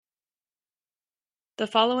The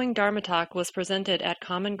following Dharma talk was presented at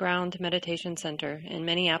Common Ground Meditation Center in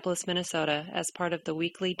Minneapolis, Minnesota as part of the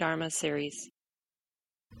weekly Dharma series.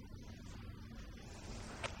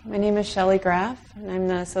 My name is Shelly Graf, and I'm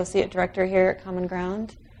the Associate Director here at Common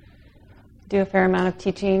Ground. Do a fair amount of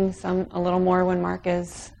teaching, some a little more when Mark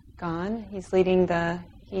is gone. He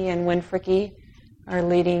and Win Fricke are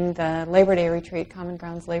leading the Labor Day retreat, Common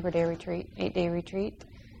Ground's Labor Day retreat, 8-day retreat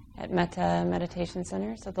at Metta Meditation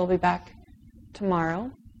Center. So they'll be back tomorrow.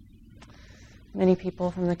 Many people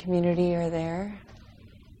from the community are there.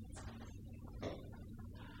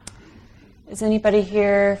 Is anybody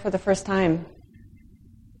here for the first time?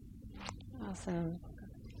 Awesome.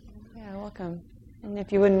 Yeah, welcome. And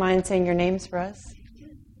if you wouldn't mind saying your names for us.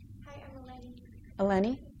 Hi, I'm Eleni.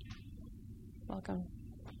 Eleni? Welcome.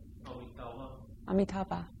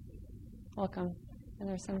 Amitabha. Welcome. And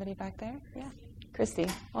there's somebody back there? Yeah. Christy.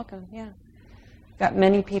 Welcome. Yeah. Got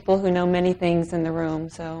many people who know many things in the room,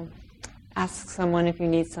 so ask someone if you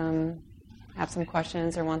need have some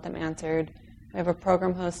questions or want them answered. We have a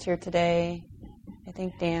program host here today. I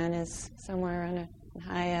think Dan is somewhere in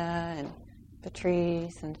Haya, and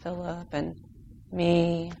Patrice and Philip and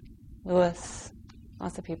me, Louis,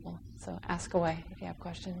 lots of people. So ask away if you have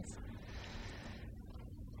questions.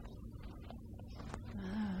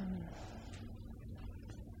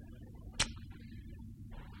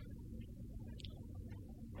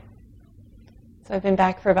 So I've been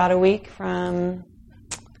back for about a week from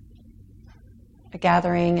a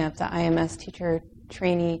gathering of the IMS teacher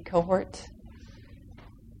trainee cohort.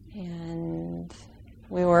 And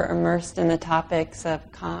we were immersed in the topics of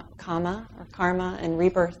Kamma, or karma, and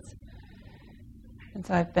rebirth. And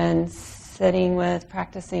so I've been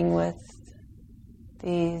practicing with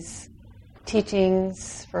these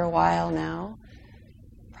teachings for a while now,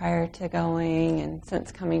 prior to going and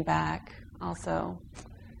since coming back also.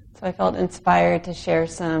 So I felt inspired to share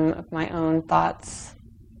some of my own thoughts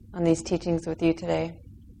on these teachings with you today.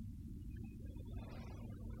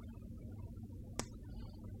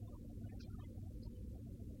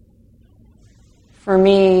 For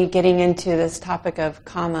me, getting into this topic of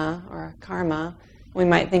Kamma or karma, we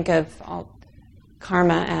might think of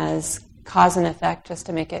karma as cause and effect, just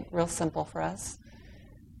to make it real simple for us.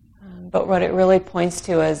 But what it really points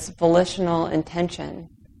to is volitional intention.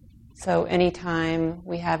 So anytime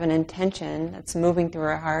we have an intention that's moving through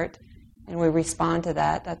our heart and we respond to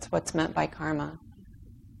that, that's what's meant by karma.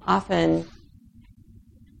 Often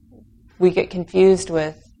we get confused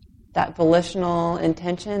with that volitional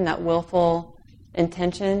intention, that willful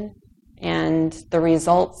intention, and the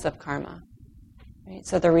results of karma. Right?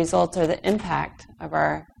 So the results are the impact of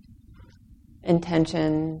our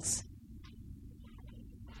intentions.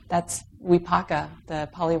 That's vipaka. The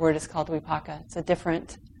Pali word is called vipaka. It's a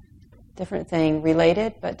different thing,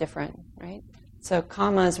 related but different, right? So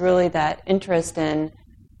kamma is really that interest in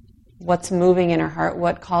what's moving in our heart,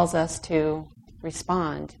 what calls us to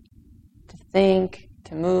respond, to think,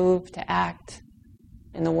 to move, to act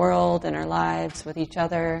in the world, in our lives, with each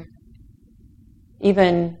other,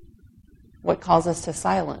 even what calls us to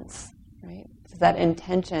silence, right? So that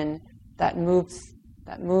intention that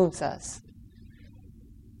moves us.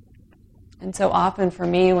 And so often for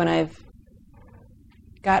me, when I've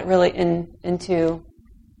got really into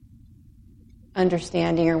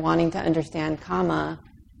understanding or wanting to understand Kamma,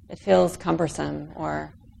 it feels cumbersome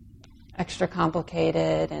or extra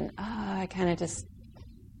complicated, and I kind of just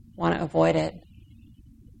want to avoid it.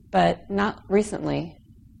 But not recently.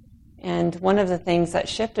 And one of the things that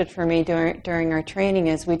shifted for me during our training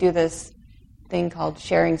is we do this thing called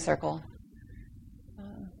sharing circle.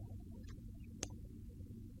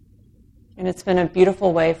 And it's been a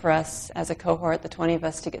beautiful way for us as a cohort, the 20 of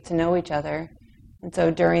us, to get to know each other. And so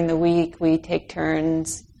during the week, we take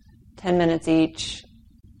turns, 10 minutes each,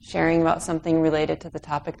 sharing about something related to the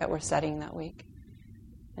topic that we're studying that week.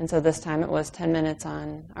 And so this time it was 10 minutes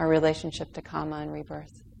on our relationship to Kamma and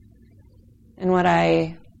rebirth. And what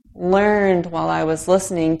I learned while I was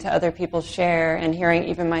listening to other people share and hearing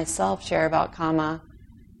even myself share about Kamma,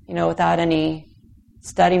 without any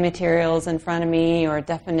study materials in front of me or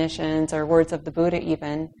definitions or words of the Buddha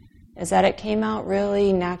even, is that it came out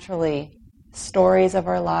really naturally. Stories of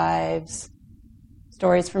our lives,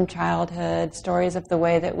 stories from childhood, stories of the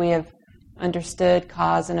way that we have understood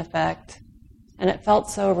cause and effect, and it felt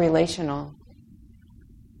so relational.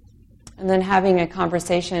 And then having a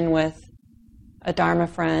conversation with a Dharma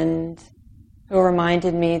friend who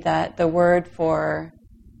reminded me that the word for,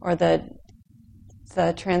 or the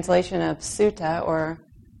translation of sutta, or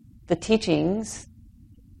the teachings,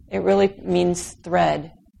 it really means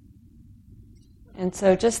thread. And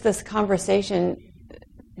so just this conversation,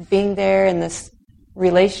 being there in this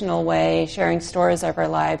relational way, sharing stories of our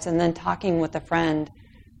lives, and then talking with a friend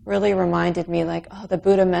really reminded me like, oh, the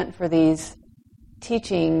Buddha meant for these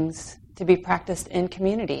teachings to be practiced in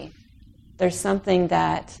community. There's something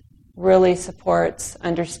that really supports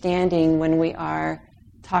understanding when we are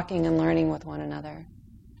talking and learning with one another.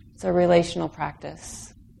 It's a relational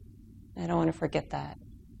practice. I don't want to forget that.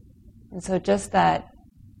 And so just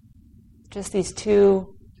these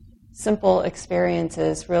two simple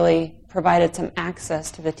experiences really provided some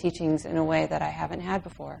access to the teachings in a way that I haven't had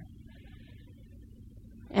before.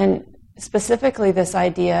 And specifically this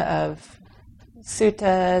idea of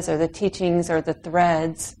suttas or the teachings or the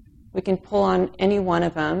threads, we can pull on any one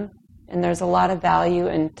of them, and there's a lot of value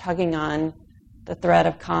in tugging on the thread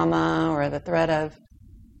of Kamma or the thread of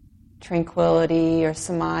tranquility or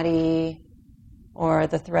samadhi or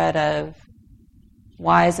the thread of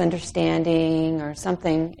wise understanding or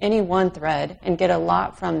something, any one thread, and get a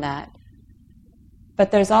lot from that. But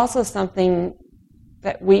there's also something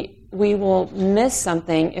that we will miss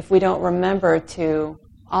something if we don't remember to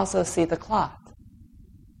also see the cloth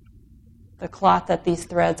that these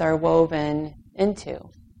threads are woven into.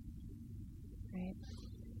 Right?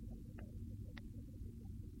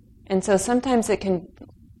 And so sometimes it can,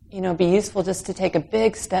 be useful just to take a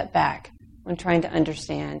big step back when trying to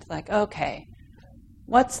understand, like, okay,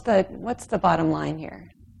 what's the bottom line here?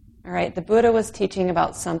 All right, the Buddha was teaching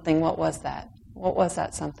about something. What was that? What was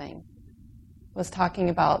that something? Was talking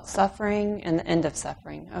about suffering and the end of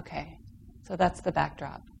suffering. Okay, so that's the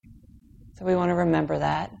backdrop. So we want to remember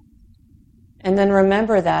that. And then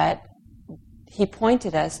remember that he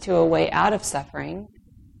pointed us to a way out of suffering.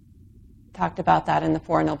 Talked about that in the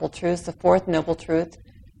Four Noble Truths. The fourth Noble Truth,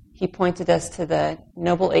 he pointed us to the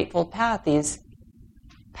Noble Eightfold Path, these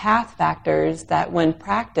path factors that when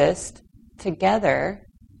practiced together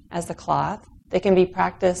as a cloth, they can be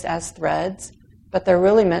practiced as threads, but they're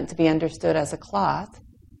really meant to be understood as a cloth,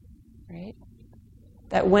 right?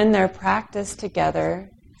 That when they're practiced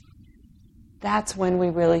together, that's when we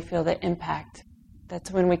really feel the impact.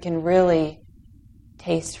 That's when we can really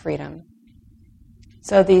taste freedom.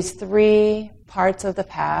 So these three parts of the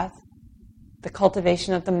path, the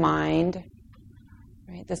cultivation of the mind,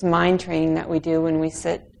 right? This mind training that we do when we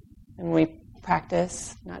sit and we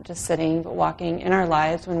practice, not just sitting, but walking in our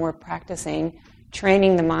lives when we're practicing,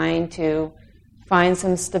 training the mind to find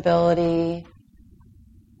some stability.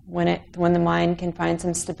 When the mind can find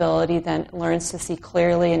some stability, then it learns to see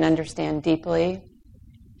clearly and understand deeply.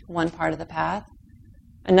 One part of the path.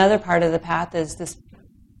 Another part of the path is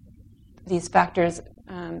these factors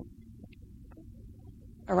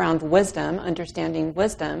around wisdom, understanding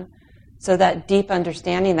wisdom. So that deep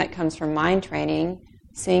understanding that comes from mind training,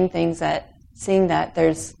 seeing that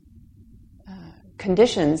there's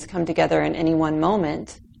conditions come together in any one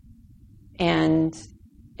moment, and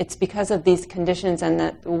it's because of these conditions and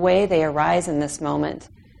the way they arise in this moment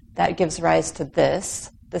that gives rise to this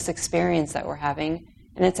experience that we're having,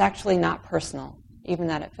 and it's actually not personal, even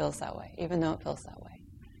though it feels that way.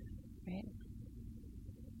 Right?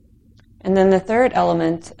 And then the third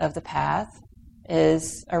element of the path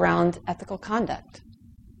is around ethical conduct.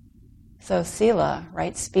 So sila,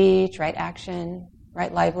 right speech, right action,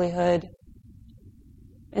 right livelihood.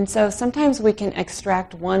 And so sometimes we can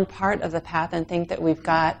extract one part of the path and think that we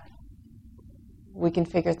can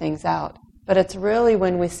figure things out. But it's really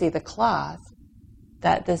when we see the cloth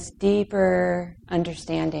that this deeper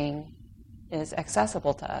understanding is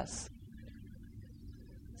accessible to us.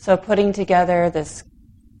 So putting together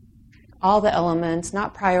all the elements,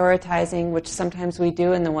 not prioritizing, which sometimes we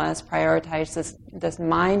do in the West, prioritize this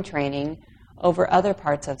mind training over other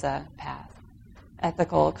parts of the path.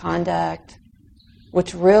 Ethical conduct,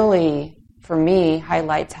 which really, for me,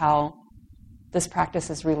 highlights how this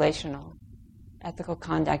practice is relational. Ethical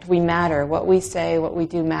conduct. We matter. What we say, what we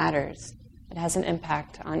do matters. It has an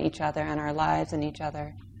impact on each other and our lives and each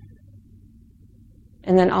other.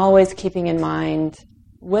 And then always keeping in mind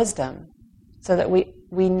wisdom, so that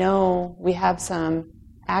we know we have some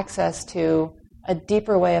access to a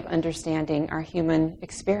deeper way of understanding our human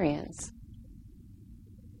experience.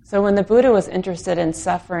 So when the Buddha was interested in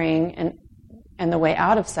suffering and the way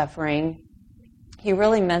out of suffering, he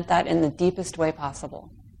really meant that in the deepest way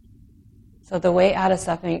possible. So the way out of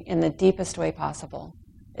suffering in the deepest way possible.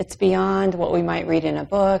 It's beyond what we might read in a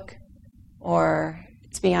book, or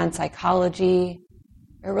it's beyond psychology.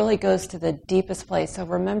 It really goes to the deepest place. So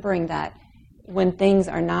remembering that when things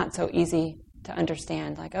are not so easy to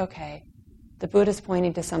understand, like, okay, the Buddha's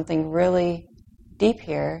pointing to something really deep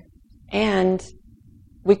here, and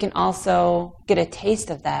we can also get a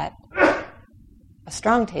taste of that, a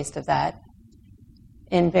strong taste of that,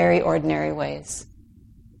 in very ordinary ways.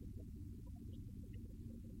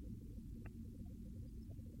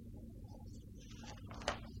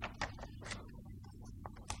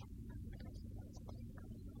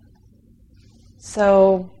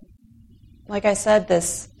 So, like I said,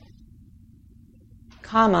 this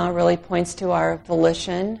Kamma really points to our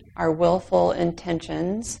volition, our willful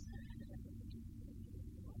intentions.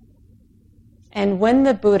 And when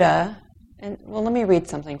the Buddha, let me read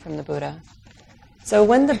something from the Buddha. So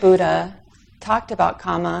when the Buddha talked about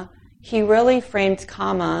Kamma, he really framed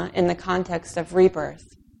Kamma in the context of rebirth.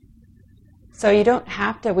 So we don't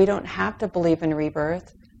have to believe in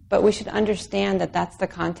rebirth, but we should understand that that's the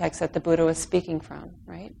context that the Buddha was speaking from,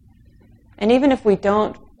 right? And even if we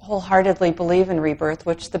don't wholeheartedly believe in rebirth,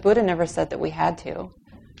 which the Buddha never said that we had to,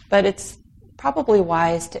 but it's probably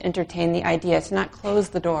wise to entertain the idea, to not close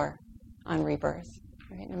the door on rebirth,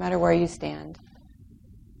 right? No matter where you stand.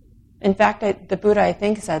 In fact, the Buddha, I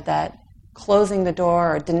think, said that closing the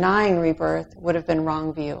door or denying rebirth would have been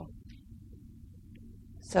wrong view.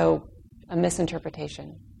 So, a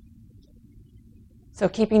misinterpretation. So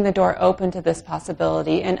keeping the door open to this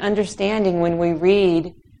possibility and understanding when we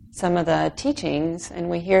read some of the teachings and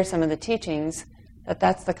we hear some of the teachings that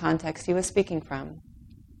that's the context he was speaking from.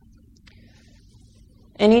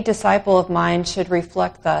 Any disciple of mine should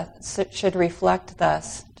reflect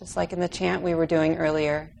thus, just like in the chant we were doing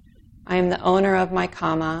earlier. I am the owner of my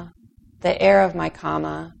Kamma, the heir of my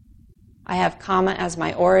Kamma. I have Kamma as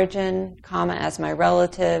my origin, Kamma as my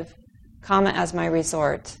relative, Kamma as my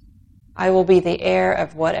resort. I will be the heir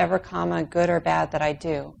of whatever Kamma, good or bad, that I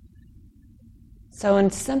do. So in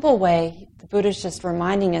a simple way, the Buddha is just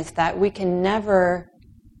reminding us that we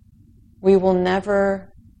will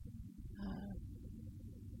never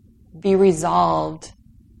be resolved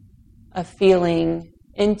of feeling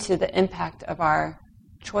into the impact of our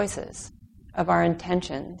choices, of our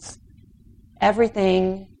intentions.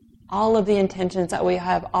 Everything, all of the intentions that we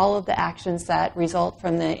have, all of the actions that result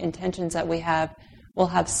from the intentions that we have will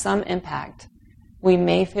have some impact. We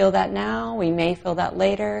may feel that now, we may feel that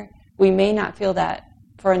later, we may not feel that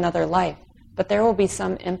for another life, but there will be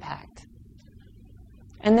some impact.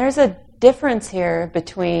 And there's a difference here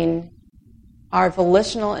between our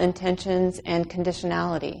volitional intentions and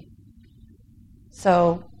conditionality.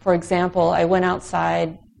 So, for example, I went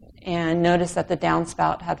outside and noticed that the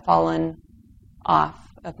downspout had fallen off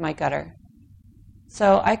of my gutter.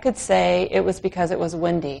 So I could say it was because it was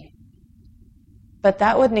windy. But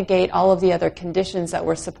that would negate all of the other conditions that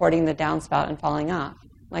were supporting the downspout and falling off.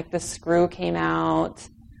 Like the screw came out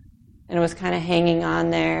and it was kind of hanging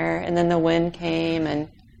on there, and then the wind came, and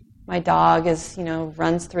my dog barrels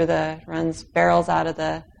out of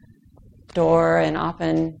the door and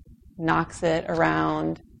often knocks it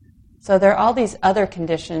around. So there are all these other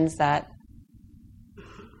conditions that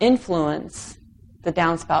influence the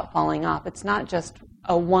downspout falling off. It's not just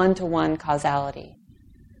a one-to-one causality.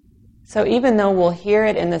 So even though we'll hear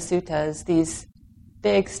it in the suttas, these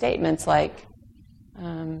big statements like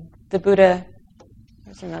the Buddha,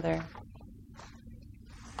 there's another.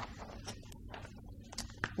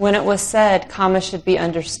 When it was said, Kamma should be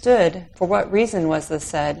understood, for what reason was this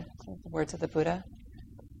said? The words of the Buddha.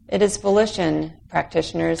 It is volition,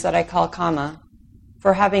 practitioners, that I call Kamma.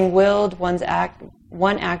 For having willed one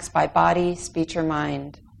acts by body, speech, or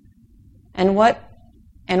mind. And what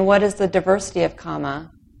is the diversity of Kamma?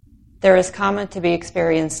 There is Kamma to be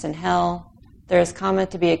experienced in hell. There is Kamma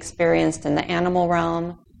to be experienced in the animal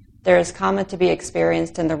realm. There is Kamma to be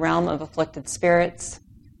experienced in the realm of afflicted spirits.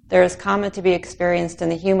 There is Kamma to be experienced in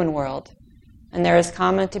the human world. And there is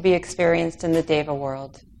Kamma to be experienced in the Deva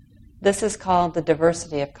world. This is called the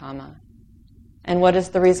diversity of Kamma. And what is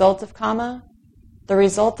the result of Kamma? The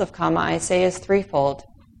result of Kamma, I say, is threefold: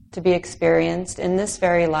 to be experienced in this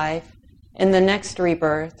very life, in the next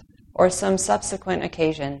rebirth, or some subsequent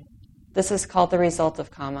occasion. This is called the result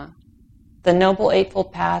of Kamma. The Noble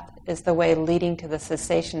Eightfold Path is the way leading to the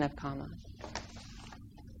cessation of Kamma.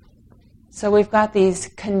 So we've got these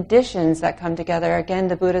conditions that come together. Again,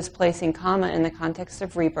 the Buddha is placing Kamma in the context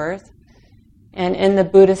of rebirth. And in the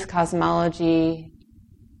Buddhist cosmology,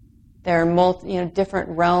 there are different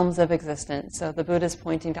realms of existence. So the Buddha is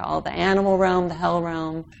pointing to all the animal realm, the hell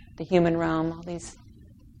realm, the human realm, all these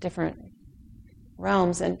different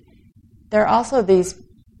realms. And there are also these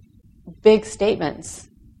big statements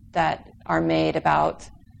that are made about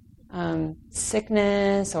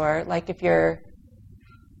sickness, or like if you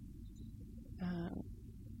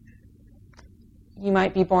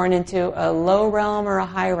might be born into a low realm or a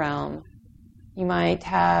high realm. You might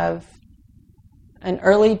have an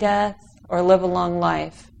early death or live a long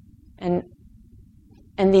life. And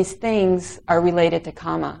these things are related to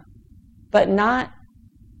Kamma, but not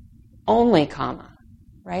only Kamma,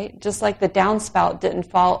 right? Just like the downspout didn't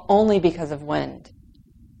fall only because of wind.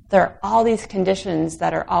 There are all these conditions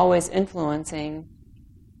that are always influencing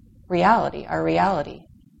reality, our reality.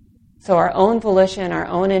 So our own volition, our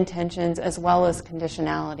own intentions, as well as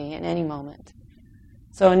conditionality in any moment.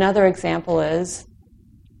 So another example is,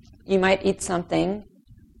 you might eat something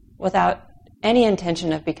without any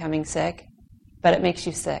intention of becoming sick, but it makes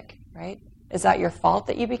you sick, right? Is that your fault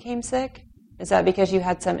that you became sick? Is that because you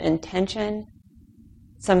had some intention,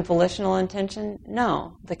 some volitional intention?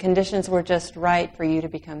 No, the conditions were just right for you to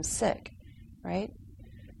become sick, right?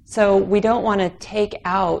 So we don't want to take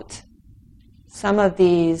out some of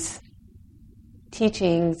these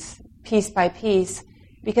teachings piece by piece,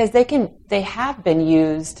 because they have been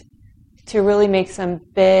used to really make some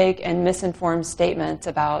big and misinformed statements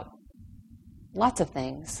about lots of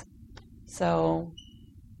things. So,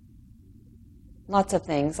 lots of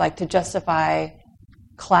things, like to justify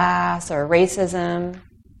class or racism,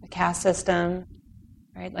 the caste system,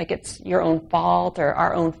 right? Like it's your own fault or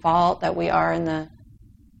our own fault that we are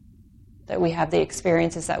that we have the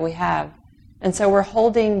experiences that we have. And so we're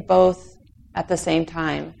holding both at the same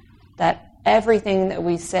time, that everything that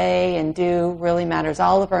we say and do really matters.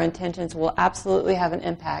 All of our intentions will absolutely have an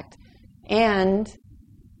impact. And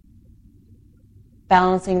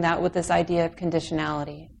balancing that with this idea of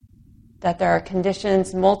conditionality, that there are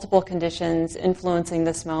conditions, multiple conditions influencing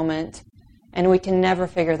this moment, and we can never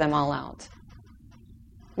figure them all out.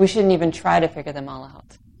 We shouldn't even try to figure them all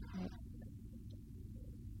out, right?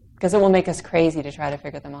 Because it will make us crazy to try to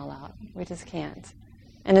figure them all out. We just can't.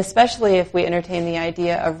 And especially if we entertain the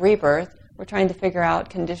idea of rebirth, we're trying to figure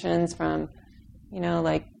out conditions from,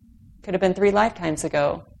 like, could have been 3 lifetimes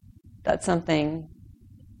ago. That's something,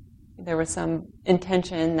 there was some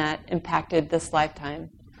intention that impacted this lifetime.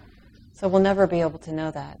 So we'll never be able to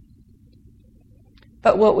know that.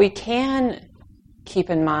 But what we can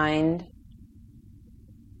keep in mind,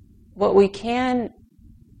 what we can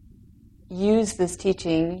use this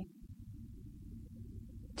teaching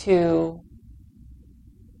to,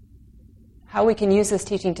 how we can use this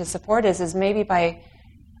teaching to support us is maybe by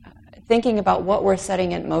thinking about what we're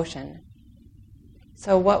setting in motion.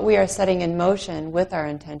 So what we are setting in motion with our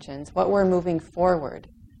intentions, what we're moving forward.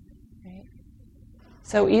 Right?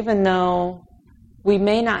 So even though we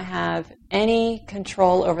may not have any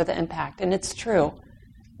control over the impact, and it's true,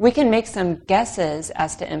 we can make some guesses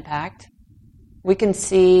as to impact. We can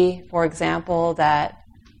see, for example, that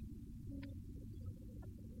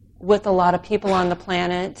with a lot of people on the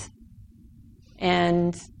planet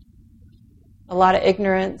and a lot of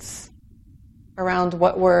ignorance around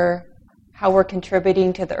how we're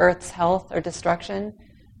contributing to the Earth's health or destruction,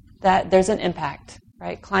 that there's an impact,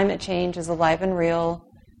 right? Climate change is alive and real,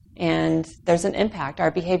 and there's an impact. Our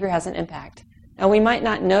behavior has an impact. Now, we might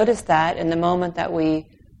not notice that in the moment that we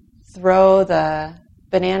throw the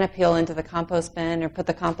banana peel into the compost bin, or put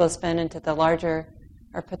the compost bin into the larger,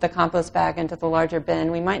 or put the compost bag into the larger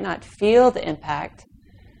bin. We might not feel the impact,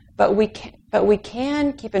 but we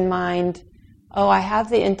can keep in mind, I have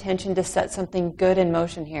the intention to set something good in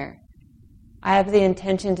motion here. I have the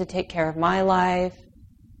intention to take care of my life.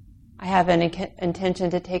 I have an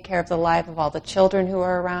intention to take care of the life of all the children who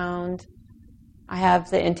are around. I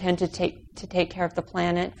have the intent to take care of the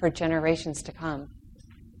planet for generations to come.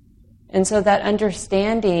 And so that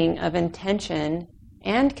understanding of intention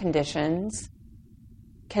and conditions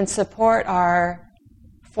can support our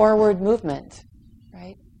forward movement,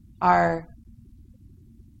 right? Our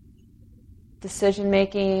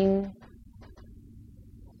decision-making,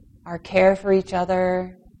 our care for each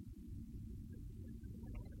other.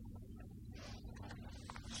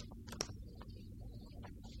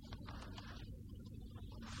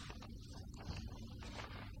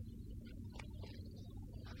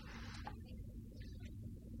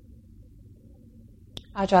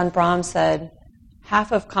 Ajahn Brahm said,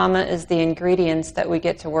 half of Kamma is the ingredients that we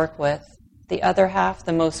get to work with. The other half,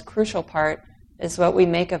 the most crucial part, is what we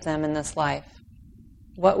make of them in this life,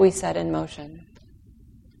 what we set in motion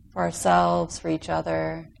for ourselves, for each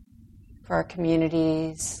other, for our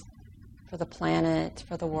communities, for the planet,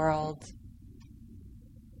 for the world.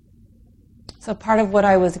 So part of what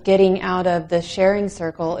I was getting out of the sharing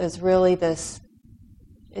circle is really this,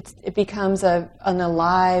 it becomes an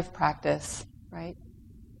alive practice, right?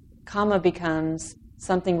 Kamma becomes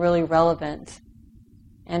something really relevant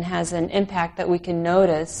and has an impact that we can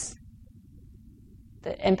notice.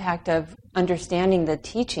 The impact of understanding the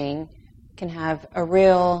teaching can have a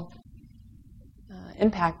real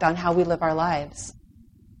impact on how we live our lives.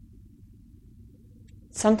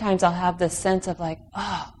 Sometimes I'll have this sense of like,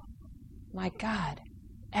 oh, my God,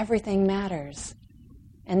 everything matters.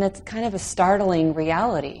 And that's kind of a startling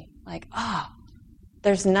reality. Like,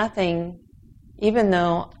 there's nothing, even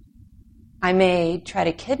though I may try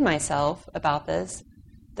to kid myself about this,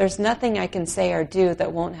 there's nothing I can say or do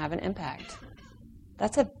that won't have an impact.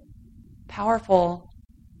 That's a powerful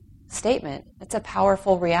statement. It's a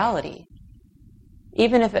powerful reality.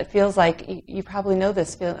 Even if it feels like, you probably know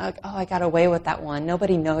this feeling, like, oh, I got away with that one.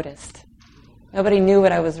 Nobody noticed. Nobody knew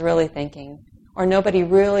what I was really thinking. Or nobody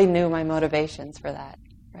really knew my motivations for that,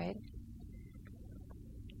 right?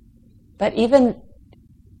 But even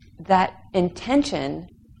that intention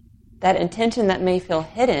that may feel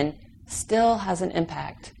hidden, still has an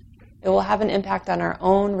impact. It will have an impact on our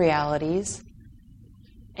own realities,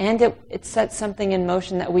 and it sets something in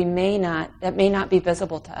motion that may not be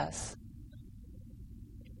visible to us.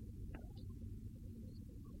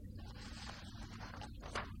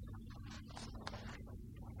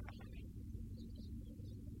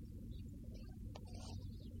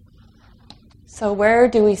 So where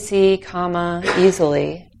do we see Kamma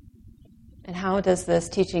easily? And how does this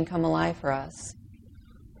teaching come alive for us?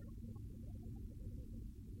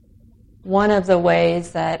 One of the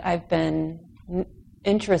ways that I've been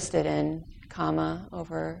interested in Kamma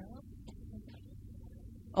over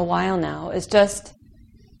a while now is just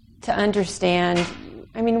to understand,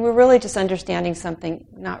 we're really just understanding something,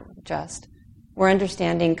 we're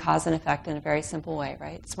understanding cause and effect in a very simple way,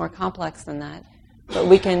 right? It's more complex than that, but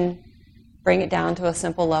we can bring it down to a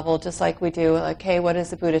simple level, just like we do. Okay, what is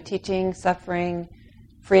the Buddha teaching? Suffering,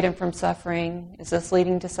 freedom from suffering. Is this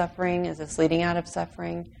leading to suffering? Is this leading out of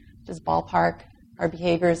suffering? Just ballpark our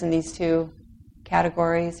behaviors in these two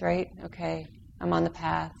categories, right? Okay, I'm on the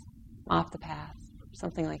path, I'm off the path,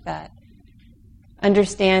 something like that.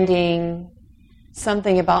 Understanding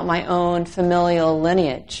something about my own familial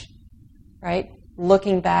lineage, right?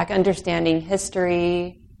 Looking back, understanding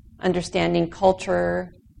history, understanding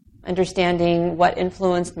culture, understanding what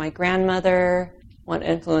influenced my grandmother, what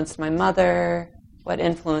influenced my mother, what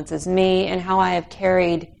influences me, and how I have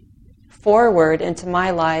carried forward into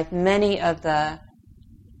my life many of the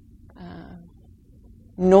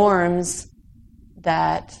norms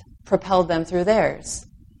that propelled them through theirs.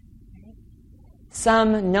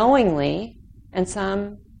 Some knowingly, and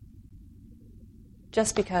some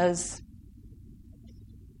just because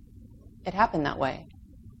it happened that way.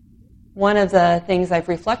 One of the things I've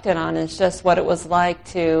reflected on is just what it was like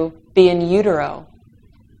to be in utero,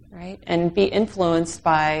 right? And be influenced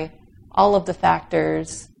by all of the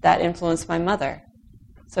factors that influenced my mother.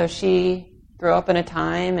 So she grew up in a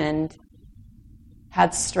time and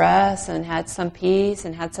had stress and had some peace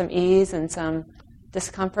and had some ease and some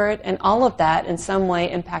discomfort, and all of that in some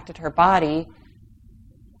way impacted her body.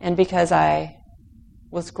 And because I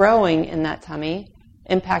was growing in that tummy,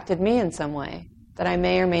 impacted me in some way that I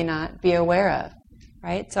may or may not be aware of,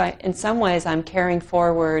 right? So in some ways, I'm carrying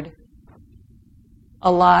forward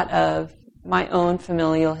a lot of my own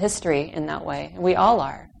familial history in that way. And we all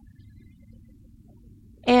are.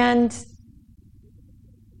 And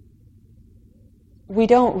we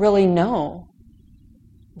don't really know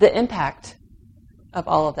the impact of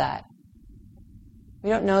all of that. We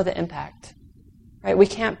don't know the impact, right? We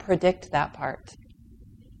can't predict that part.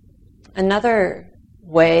 Another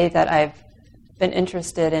way that I've been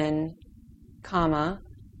interested in Kamma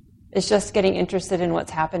is just getting interested in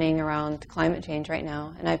what's happening around climate change right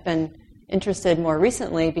now. And I've been interested more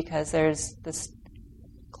recently because there's this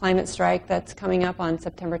climate strike that's coming up on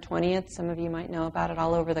September 20th. Some of you might know about it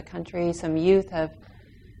all over the country. Some youth have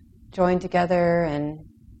joined together and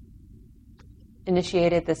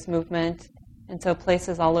initiated this movement. And so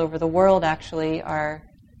places all over the world actually are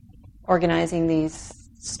organizing these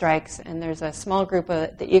strikes, and there's a small group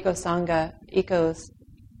of the Eco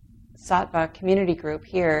Sattva community group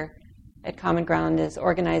here at Common Ground is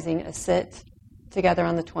organizing a sit together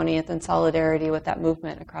on the 20th in solidarity with that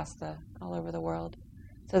movement all over the world.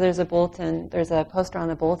 So there's a poster on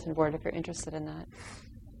the bulletin board if you're interested in that.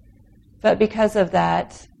 But because of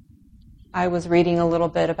that, I was reading a little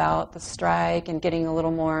bit about the strike and getting a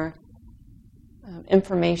little more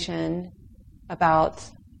information about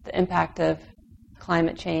the impact of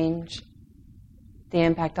climate change, the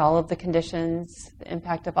impact of all of the conditions,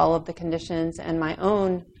 and my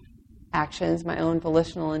own actions, my own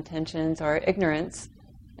volitional intentions or ignorance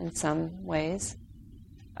in some ways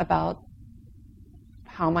about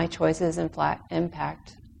how my choices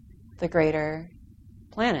impact the greater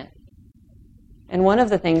planet. And one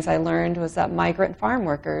of the things I learned was that migrant farm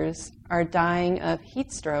workers are dying of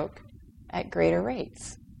heat stroke at greater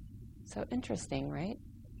rates. So interesting, right?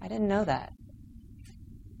 I didn't know that.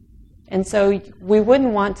 And so we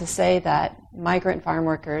wouldn't want to say that migrant farm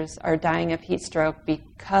workers are dying of heat stroke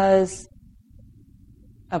because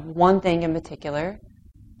of one thing in particular,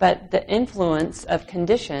 but the influence of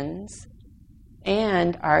conditions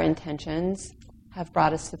and our intentions have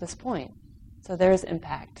brought us to this point. So there's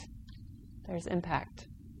impact. There's impact.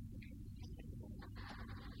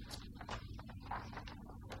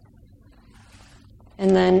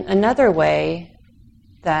 And then another way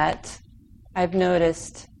that I've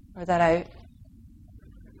noticed, or that I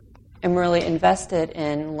am really invested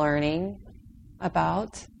in learning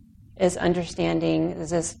about, is understanding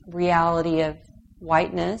this reality of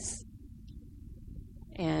whiteness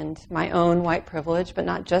and my own white privilege, but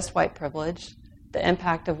not just white privilege, the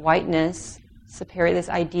impact of whiteness, these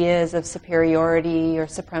ideas of superiority or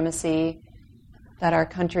supremacy that our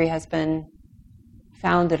country has been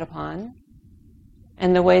founded upon,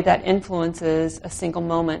 and the way that influences a single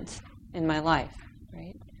moment in my life,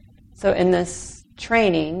 right? So in this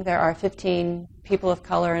training, there are 15 people of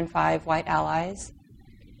color and 5 white allies.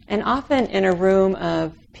 And often in a room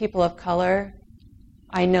of people of color,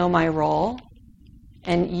 I know my role,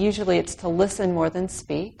 and usually it's to listen more than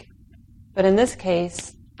speak. But in this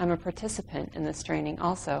case, I'm a participant in this training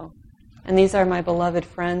also. And these are my beloved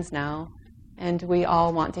friends now, and we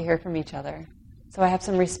all want to hear from each other. So I have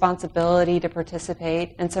some responsibility to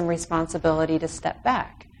participate and some responsibility to step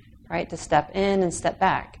back, right? To step in and step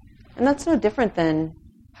back. And that's no different than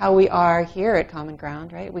how we are here at Common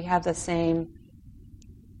Ground, right? We have the same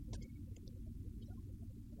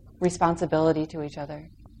responsibility to each other.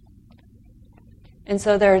 And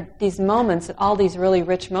so there are these moments, all these really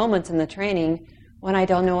rich moments in the training when I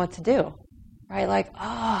don't know what to do, right? Like,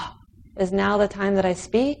 is now the time that I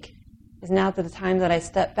speak? Is now the time that I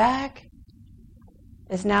step back?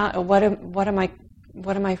 Is now, what do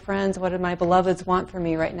my friends, what do my beloveds want from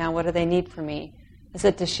me right now? What do they need from me? Is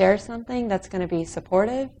it to share something that's going to be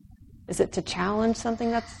supportive? Is it to challenge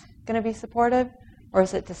something that's going to be supportive? Or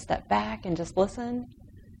is it to step back and just listen?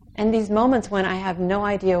 And these moments when I have no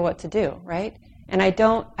idea what to do, right? And I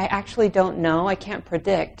actually don't know, I can't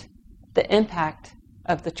predict the impact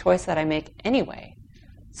of the choice that I make anyway.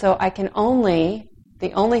 So the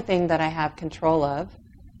only thing that I have control of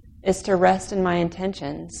is to rest in my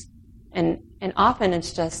intentions. And often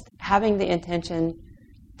it's just having the intention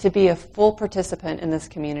to be a full participant in this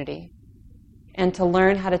community and to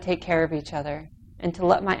learn how to take care of each other and to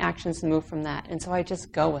let my actions move from that. And so I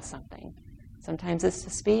just go with something. Sometimes it's to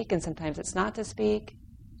speak and sometimes it's not to speak.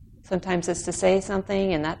 Sometimes it's to say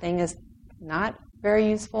something and that thing is not very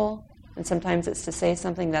useful. And sometimes it's to say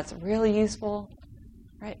something that's really useful,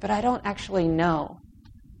 right? But I don't actually know.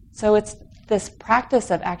 So it's this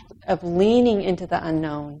practice of leaning into the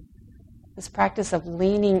unknown, this practice of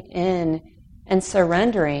leaning in and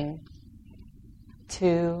surrendering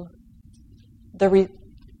to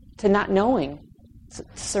not knowing,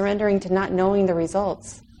 surrendering to not knowing the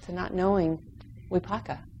results, to not knowing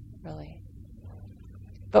vipaka, really.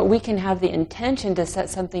 But we can have the intention to set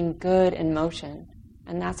something good in motion,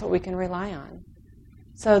 and that's what we can rely on.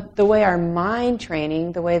 So the way our mind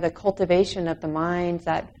training, the way the cultivation of the mind,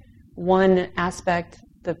 that one aspect,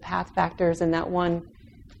 the path factors in that one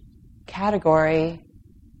category,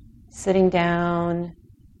 sitting down,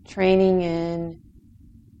 training in,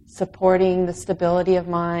 supporting the stability of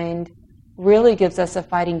mind, really gives us a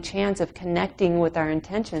fighting chance of connecting with our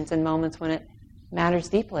intentions in moments when it matters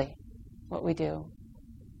deeply what we do.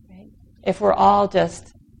 Right? If we're all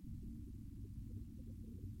just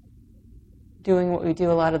doing what we do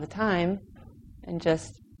a lot of the time and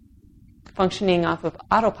just functioning off of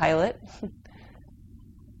autopilot,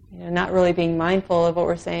 not really being mindful of what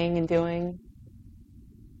we're saying and doing,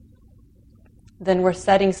 then we're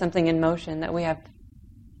setting something in motion that we have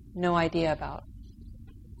no idea about.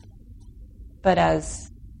 But as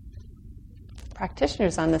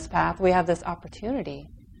practitioners on this path, we have this opportunity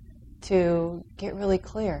to get really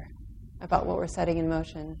clear about what we're setting in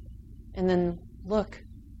motion and then look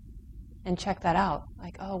and check that out.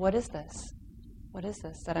 Like, what is this? What is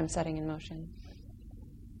this that I'm setting in motion?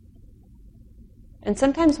 And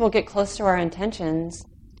sometimes we'll get close to our intentions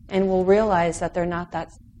and we'll realize that they're not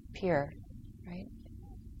that pure, right?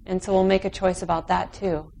 And so we'll make a choice about that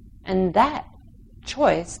too. And that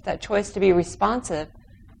choice to be responsive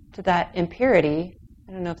to that impurity,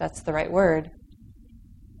 I don't know if that's the right word,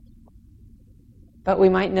 but we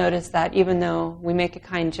might notice that even though we make a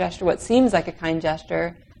kind gesture, what seems like a kind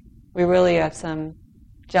gesture, we really have some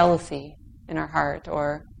jealousy in our heart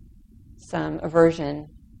or some aversion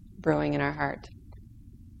brewing in our heart.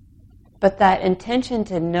 But that intention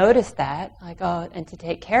to notice that, and to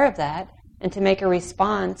take care of that, and to make a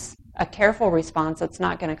response, a careful response that's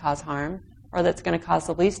not going to cause harm, or that's going to cause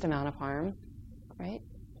the least amount of harm, right?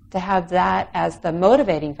 To have that as the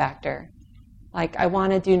motivating factor. Like, I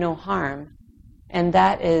want to do no harm. And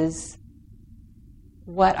that is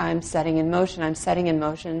what I'm setting in motion. I'm setting in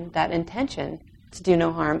motion that intention to do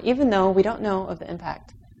no harm, even though we don't know of the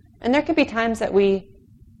impact. And there could be times that we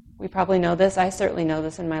probably know this, I certainly know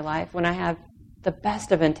this in my life, when I have the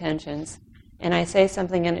best of intentions and I say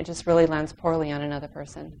something and it just really lands poorly on another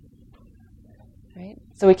person. Right?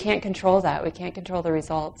 So we can't control that. We can't control the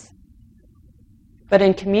results. But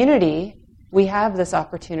in community, we have this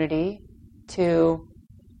opportunity to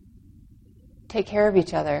take care of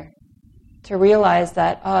each other, to realize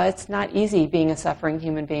that, it's not easy being a suffering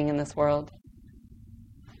human being in this world.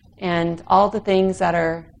 And all the things that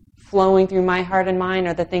are flowing through my heart and mind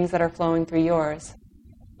are the things that are flowing through yours.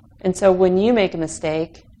 And so when you make a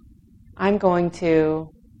mistake, I'm going to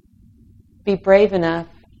be brave enough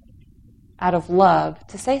out of love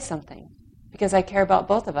to say something, because I care about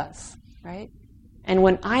both of us, right? And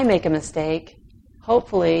when I make a mistake,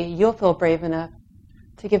 hopefully you'll feel brave enough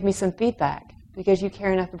to give me some feedback, because you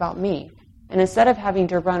care enough about me. And instead of having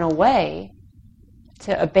to run away,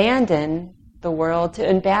 to abandon the world, to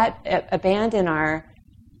abandon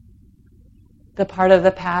the part of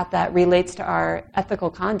the path that relates to our ethical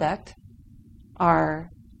conduct, our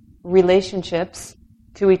relationships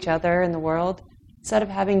to each other in the world, instead of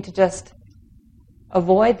having to just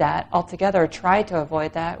avoid that altogether, or try to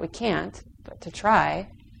avoid that, we can't, but to try,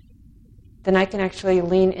 then I can actually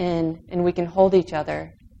lean in and we can hold each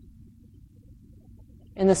other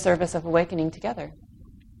in the service of awakening together.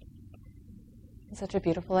 It's such a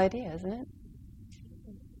beautiful idea, isn't it?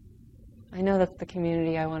 I know that's the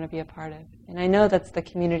community I want to be a part of. And I know that's the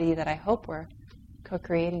community that I hope we're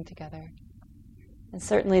co-creating together. And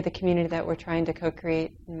certainly the community that we're trying to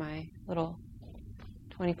co-create in my little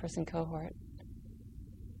 20-person cohort.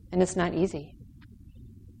 And it's not easy.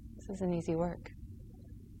 This isn't easy work.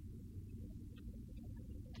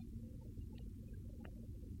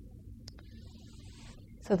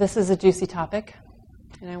 So this is a juicy topic,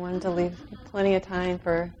 and I wanted to leave plenty of time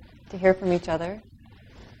to hear from each other.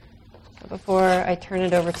 But before I turn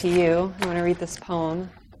it over to you, I want to read this poem.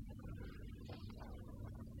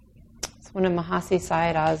 It's one of Mahasi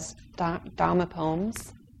Sayadaw's Dhamma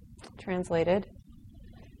poems, translated.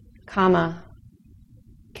 Kamma.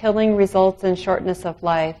 Killing results in shortness of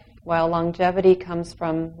life, while longevity comes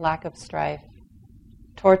from lack of strife.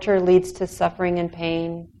 Torture leads to suffering and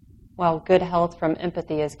pain, while good health from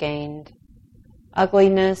empathy is gained.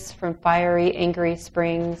 Ugliness from fiery, angry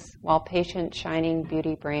springs, while patient, shining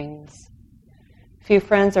beauty brings. Few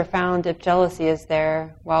friends are found if jealousy is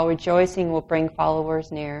there, while rejoicing will bring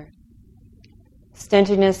followers near.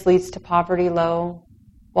 Stinginess leads to poverty low,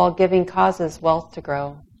 while giving causes wealth to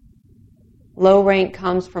grow. Low rank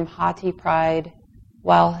comes from haughty pride,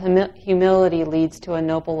 while humility leads to a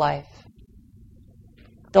noble life.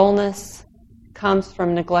 Dullness comes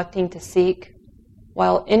from neglecting to seek,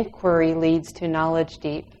 while inquiry leads to knowledge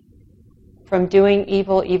deep. From doing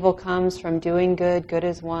evil, evil comes. From doing good, good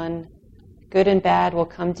is won. Good and bad will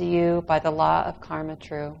come to you by the law of karma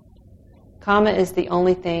true. Kamma is the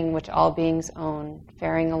only thing which all beings own.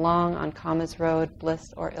 Faring along on Kamma's road,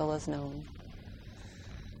 bliss or ill is known.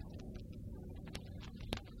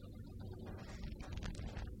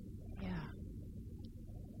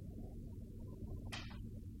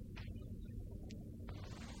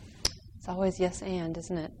 It's always yes and,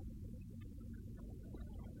 isn't it?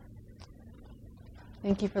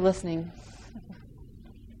 Thank you for listening.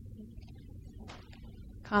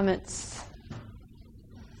 Comments,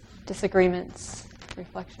 disagreements,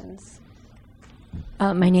 reflections?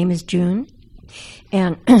 My name is June,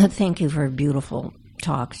 and thank you for beautiful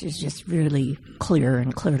talks. It's just really clear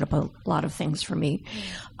and cleared up a lot of things for me.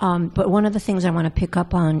 But one of the things I want to pick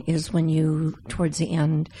up on is when you, towards the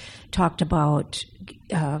end, talked about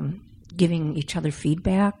giving each other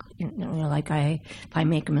feedback. Like if I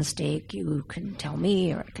make a mistake, you can tell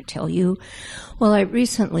me, or I could tell you. Well, I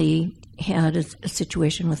recently had a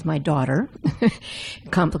situation with my daughter,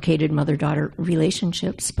 complicated mother-daughter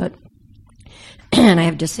relationships, and I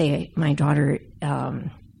have to say, my daughter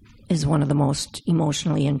is one of the most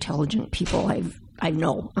emotionally intelligent people I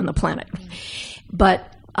know on the planet.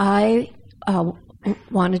 But I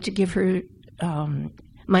wanted to give her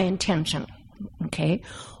my intention,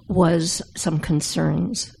 was some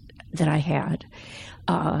concerns that I had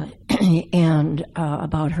and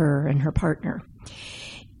about her and her partner.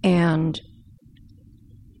 And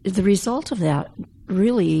the result of that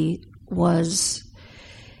really was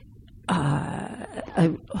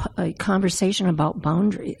a conversation about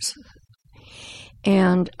boundaries.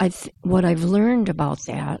 And what I've learned about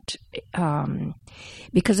that,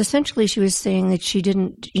 because essentially she was saying that she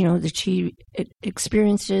didn't, that she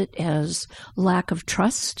experienced it as lack of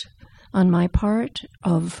trust on my part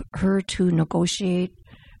of her to negotiate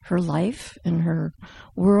her life and her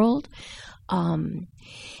world. And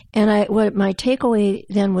what my takeaway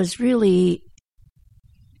then was really,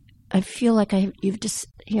 I feel like you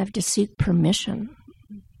have to seek permission,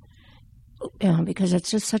 because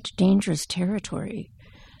it's just such dangerous territory.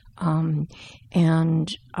 And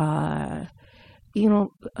I've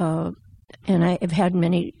had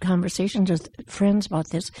many conversations with friends about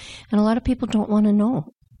this, and a lot of people don't want to know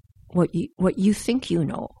what you think you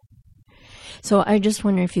know. So I just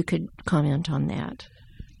wonder if you could comment on that.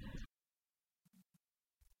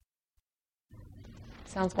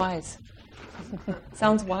 Sounds wise.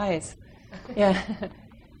 Sounds wise. Yeah.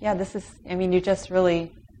 Yeah, this is, you just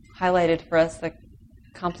really highlighted for us the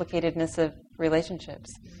complicatedness of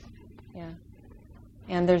relationships. Yeah.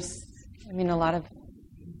 And there's, a lot of,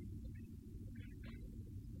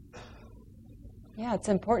 it's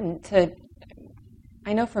important to,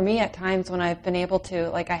 I know for me at times when I've been able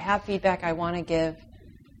to, I have feedback I want to give,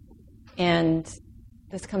 and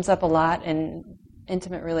this comes up a lot in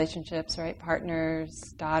intimate relationships, right?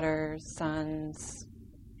 Partners, daughters, sons,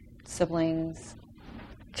 siblings,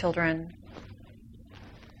 children.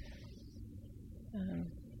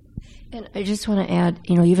 And I just want to add,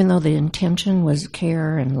 even though the intention was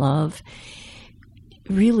care and love,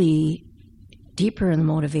 really deeper in the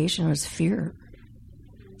motivation was fear.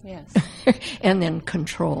 Yes. And then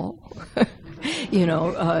control, all of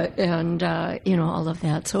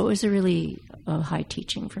that. So it was a really high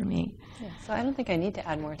teaching for me. Yeah, so I don't think I need to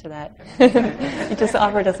add more to that. You just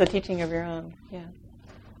offered us a teaching of your own. Yeah.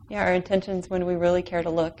 Yeah, our intentions when we really care to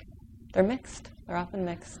look, they're mixed. They're often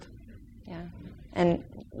mixed. Yeah. And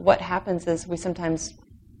what happens is we sometimes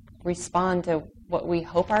respond to what we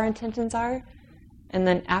hope our intentions are, and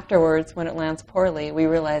then afterwards, when it lands poorly, we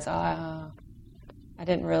realize, I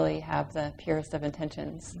didn't really have the purest of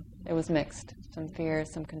intentions. It was mixed. Some fear,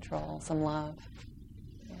 some control, some love.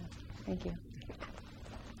 Yeah. Thank you.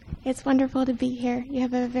 It's wonderful to be here. You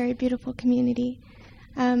have a very beautiful community.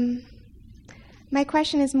 My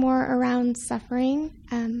question is more around suffering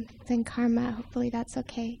than karma. Hopefully that's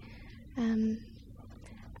okay.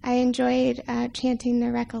 I enjoyed chanting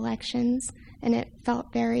the recollections, and it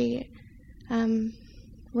felt very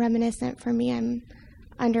reminiscent for me. I'm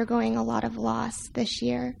undergoing a lot of loss this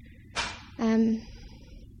year. At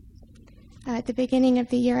the beginning of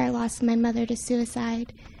the year, I lost my mother to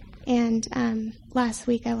suicide, and last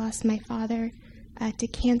week I lost my father to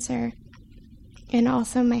cancer, and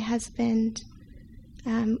also my husband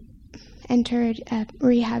entered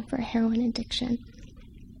rehab for heroin addiction.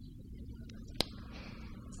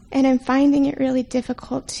 And I'm finding it really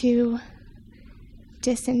difficult to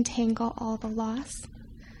disentangle all the loss.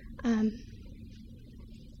 And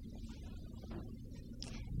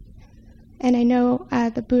I know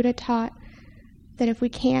the Buddha taught that if we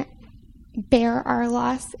can't bear our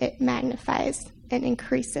loss, it magnifies and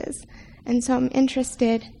increases. And so I'm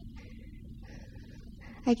interested,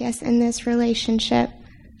 I guess, in this relationship.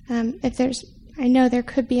 I know there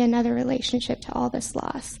could be another relationship to all this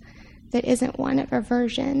loss that isn't one of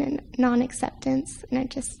aversion and non-acceptance. And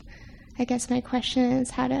I guess my question is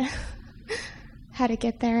how to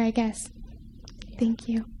get there, I guess. Thank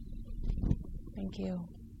you. Thank you.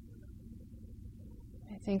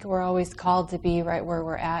 I think we're always called to be right where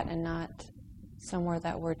we're at and not somewhere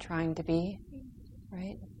that we're trying to be,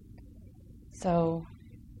 right? So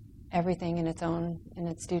everything in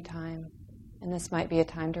its due time. And this might be a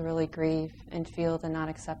time to really grieve and feel the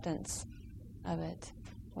non-acceptance of it,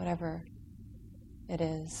 whatever it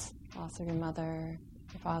is. Loss of your mother,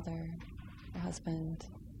 your father, your husband,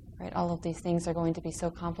 right? All of these things are going to be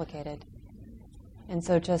so complicated. And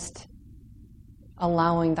so just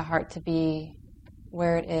allowing the heart to be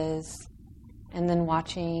where it is, and then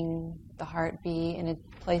watching the heart be in a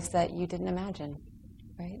place that you didn't imagine,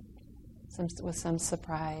 right? With some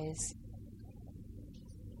surprise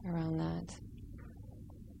around that.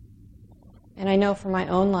 And I know for my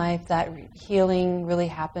own life that healing really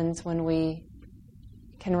happens when we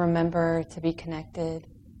can remember to be connected.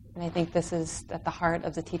 And I think this is at the heart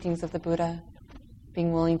of the teachings of the Buddha,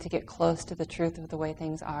 being willing to get close to the truth of the way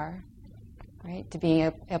things are, right? To being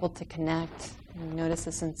able to connect. And notice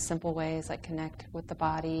this in simple ways, like connect with the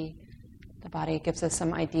body. The body gives us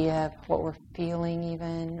some idea of what we're feeling,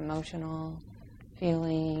 even emotional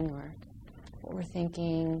feeling, or what we're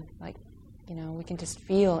thinking. Like, we can just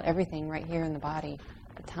feel everything right here in the body.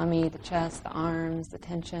 The tummy, the chest, the arms, the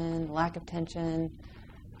tension, the lack of tension,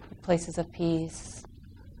 places of peace.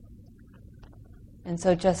 And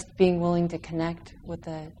so just being willing to connect with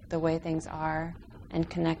the way things are, and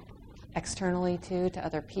connect externally to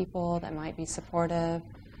other people that might be supportive,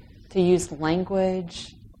 to use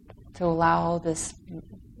language to allow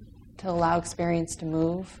experience to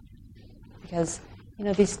move. because,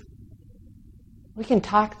 we can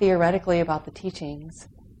talk theoretically about the teachings,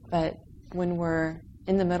 but when we're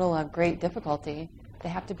in the middle of great difficulty, they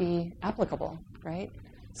have to be applicable, right?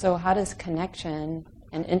 So how does connection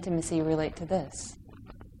and intimacy relate to this?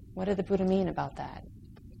 What did the Buddha mean about that?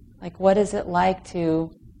 Like, what is it like the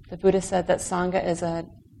Buddha said that Sangha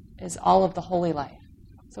is all of the holy life.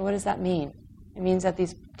 So what does that mean? It means that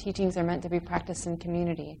these teachings are meant to be practiced in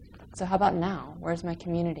community. So how about now? Where's my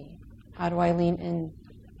community? How do I lean in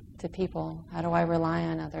to people? How do I rely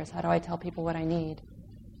on others? How do I tell people what I need?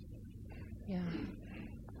 Yeah.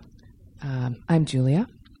 I'm Julia,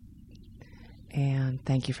 and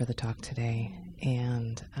thank you for the talk today.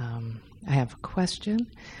 And I have a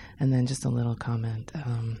question and then just a little comment.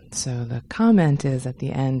 So the comment is at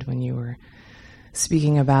the end when you were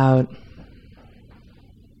speaking about,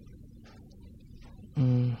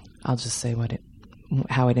 I'll just say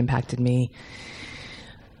how it impacted me.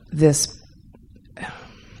 This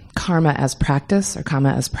karma as practice, or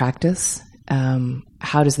kamma as practice,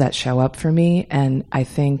 how does that show up for me? And I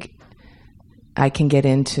think I can get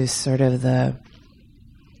into sort of the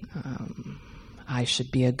I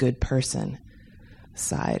should be a good person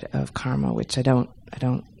side of karma, which I don't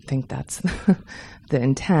think that's the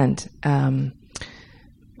intent,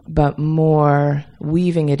 but more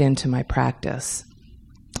weaving it into my practice.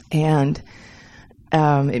 And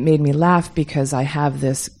it made me laugh because I have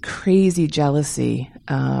this crazy jealousy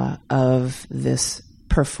of this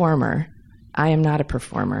performer. I am not a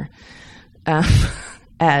performer.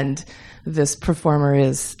 And this performer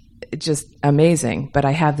is just amazing, but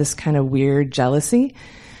I have this kind of weird jealousy.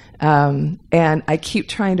 And I keep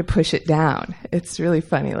trying to push it down. It's really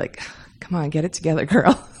funny, like, come on, get it together,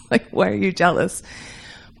 girl. Like, why are you jealous?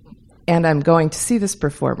 And I'm going to see this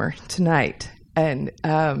performer tonight. And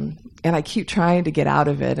I keep trying to get out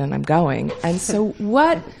of it, and I'm going. And so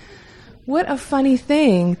what a funny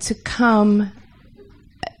thing to come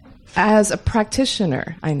as a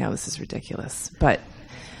practitioner. I know this is ridiculous, but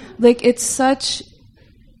like, it's such,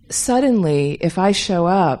 suddenly, if I show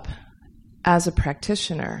up as a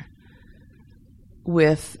practitioner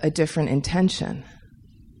with a different intention,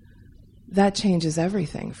 that changes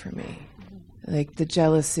everything for me. Like, the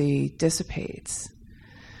jealousy dissipates.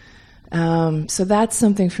 So that's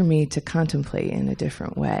something for me to contemplate in a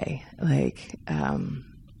different way. Like,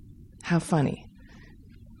 how funny.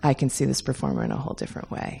 I can see this performer in a whole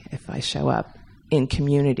different way if I show up in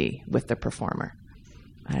community with the performer.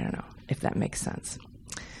 I don't know if that makes sense.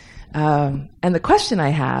 And the question I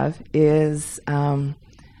have is, I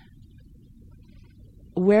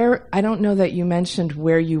don't know that you mentioned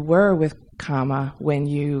where you were with Kamma when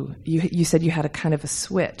you said you had a kind of a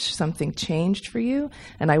switch, something changed for you,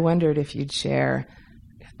 and I wondered if you'd share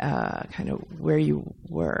kind of where you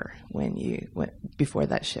were before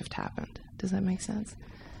that shift happened. Does that make sense?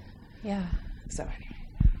 Yeah. So anyway,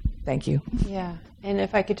 thank you. Yeah, and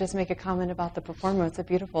if I could just make a comment about the performer, it's a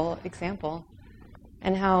beautiful example,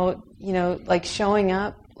 and how, like, showing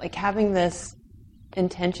up, like having this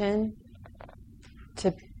intention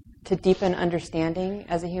to deepen understanding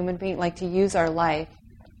as a human being, like to use our life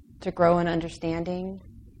to grow in understanding,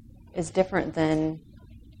 is different than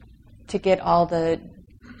to get all the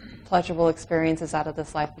pleasurable experiences out of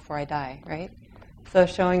this life before I die, right? So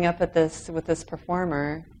showing up with this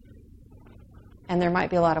performer, and there might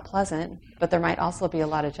be a lot of pleasant, but there might also be a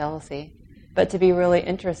lot of jealousy. But to be really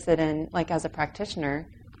interested in, like as a practitioner,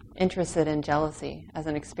 interested in jealousy as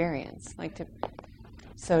an experience,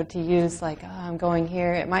 So to use, like, I'm going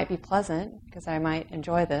here, it might be pleasant because I might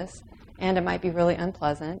enjoy this, and it might be really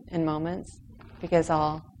unpleasant in moments because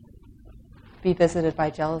I'll be visited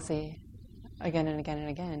by jealousy again and again and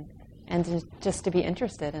again. And just to be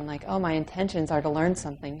interested in, like, my intentions are to learn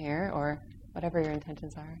something here, or whatever your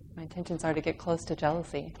intentions are. My intentions are to get close to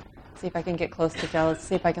jealousy. See if I can get close to jealousy.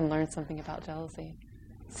 See if I can learn something about jealousy.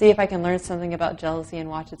 See if I can learn something about jealousy and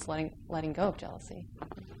watch its letting go of jealousy.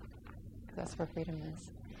 That's where freedom is.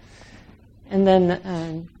 And then,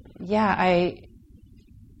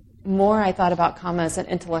 I thought about Kamma as an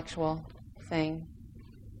intellectual thing,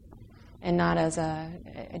 and not as I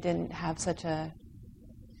didn't have such a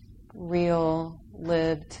real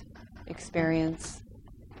lived experience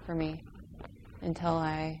for me until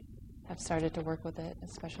I have started to work with it,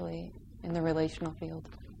 especially in the relational field.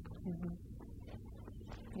 Mm-hmm.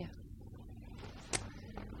 Yeah.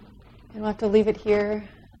 And we'll have to leave it here.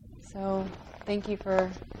 So thank you for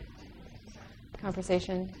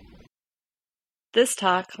conversation. This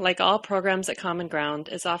talk, like all programs at Common Ground,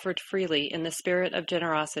 is offered freely in the spirit of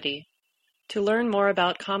generosity. To learn more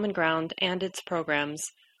about Common Ground and its programs,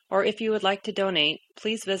 or if you would like to donate,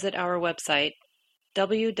 please visit our website,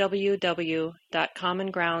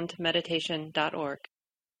 www.commongroundmeditation.org.